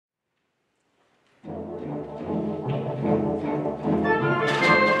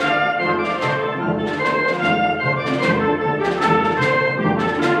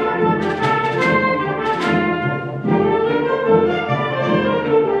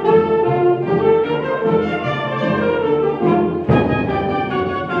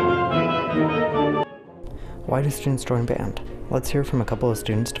why do students join band? Let's hear from a couple of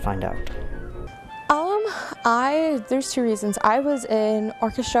students to find out. There's two reasons. I was in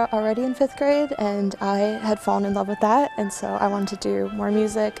orchestra already in 5th grade and I had fallen in love with that, and so I wanted to do more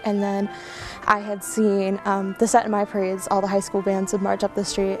music. And then I had seen the set in my parades, all the high school bands would march up the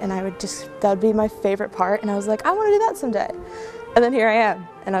street, and that would be my favorite part, and I was like, I want to do that someday. And then here I am,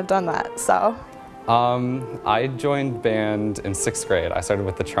 and I've done that, so. I joined band in 6th grade. I started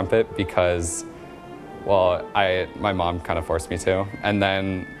with the trumpet because, well, my mom kind of forced me to. And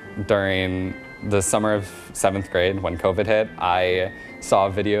then during the summer of 7th grade, when COVID hit, I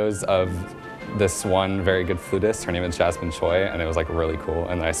saw videos of this one very good flutist. Her name is Jasmine Choi, and it was like really cool.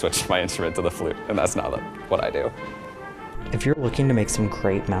 And then I switched my instrument to the flute, and that's now what I do. If you're looking to make some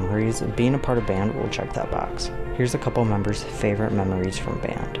great memories, being a part of band will check that box. Here's a couple members' favorite memories from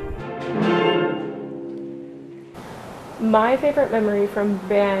band. My favorite memory from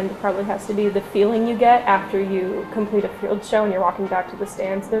band probably has to be the feeling you get after you complete a field show and you're walking back to the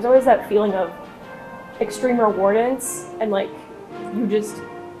stands. There's always that feeling of extreme rewardance, and like you just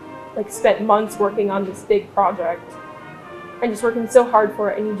spent months working on this big project and just working so hard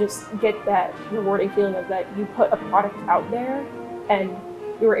for it, and you just get that rewarding feeling of that you put a product out there and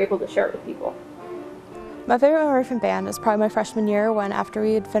you were able to share it with people. My favorite memory from band is probably my freshman year, when after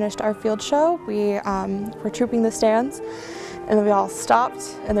we had finished our field show, we were trooping the stands, and then we all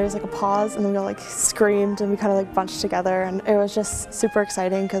stopped and there was like a pause, and then we all like screamed and we kind of like bunched together, and it was just super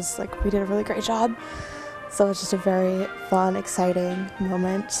exciting because like we did a really great job. So it was just a very fun, exciting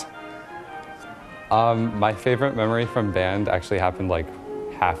moment. My favorite memory from band actually happened like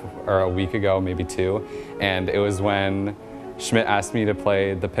a week ago, maybe 2, and it was when Schmidt asked me to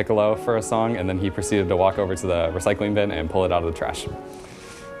play the piccolo for a song, and then he proceeded to walk over to the recycling bin and pull it out of the trash.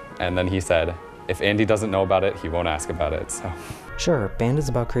 And then he said, if Andy doesn't know about it, he won't ask about it, so. Sure, band is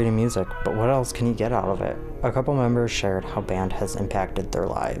about creating music, but what else can you get out of it? A couple members shared how band has impacted their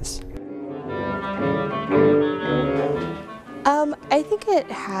lives. I think it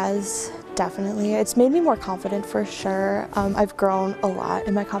has, definitely. It's made me more confident for sure. I've grown a lot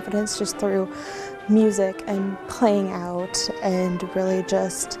in my confidence just through music and playing out and really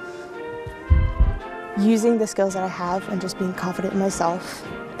just using the skills that I have and just being confident in myself,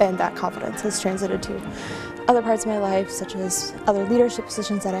 and that confidence has translated to other parts of my life, such as other leadership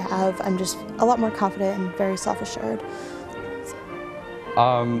positions that I have. I'm just a lot more confident and very self-assured.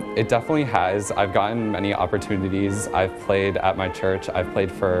 It definitely has. I've gotten many opportunities. I've played at my church. I've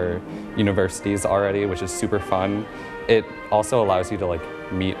played for universities already, which is super fun. It also allows you to like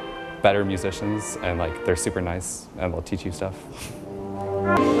meet better musicians, and like they're super nice and they'll teach you stuff.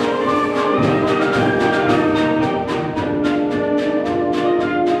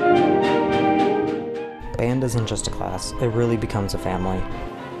 Band isn't just a class, it really becomes a family.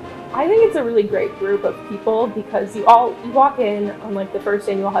 I think it's a really great group of people because you walk in on like the first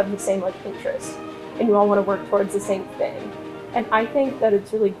day and you all have the same like interest and you all want to work towards the same thing. And I think that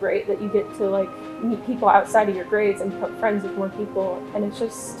it's really great that you get to like meet people outside of your grades and become friends with more people, and it's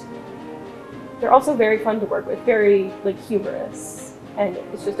just, they're also very fun to work with, very like humorous, and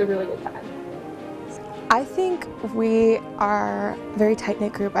it's just a really good time. I think we are a very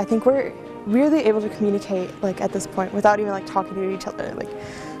tight-knit group. I think we're really able to communicate like at this point without even like talking to each other. Like,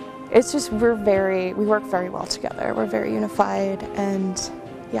 it's just, we work very well together. We're very unified, and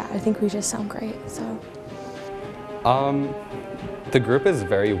yeah, I think we just sound great, so. The group is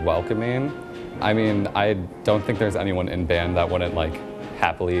very welcoming. I mean, I don't think there's anyone in band that wouldn't like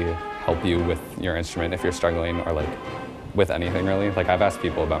happily help you with your instrument if you're struggling, or like with anything really. Like, I've asked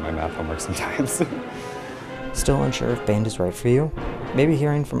people about my math homework sometimes. Still unsure if band is right for you? Maybe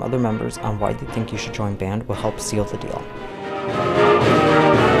hearing from other members on why they think you should join band will help seal the deal.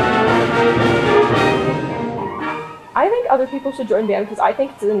 I think other people should join band because I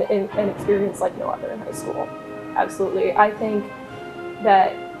think it's an experience like no other in high school. Absolutely. I think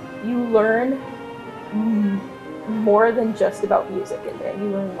that you learn more than just about music in band. You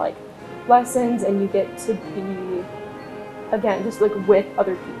learn like lessons, and you get to be, again, just like with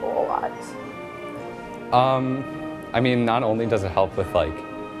other people a lot. I mean, not only does it help with like,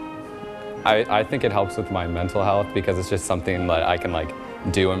 I think it helps with my mental health because it's just something that I can like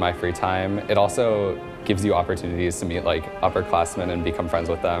do in my free time. It also gives you opportunities to meet like upperclassmen and become friends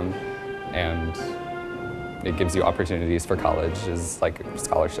with them, and it gives you opportunities for college, is like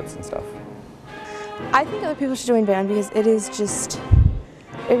scholarships and stuff. I think other people should join band because it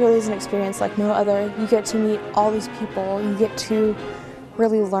really is an experience like no other. You get to meet all these people, you get to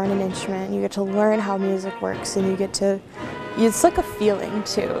really learn an instrument, you get to learn how music works, and it's like a feeling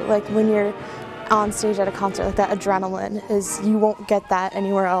too. Like when you're on stage at a concert, like that adrenaline is, you won't get that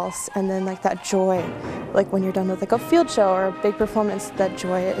anywhere else. And then like that joy, like when you're done with like a field show or a big performance, that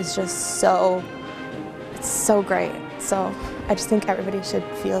joy is just so, it's so great. So I just think everybody should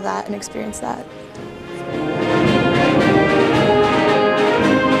feel that and experience that.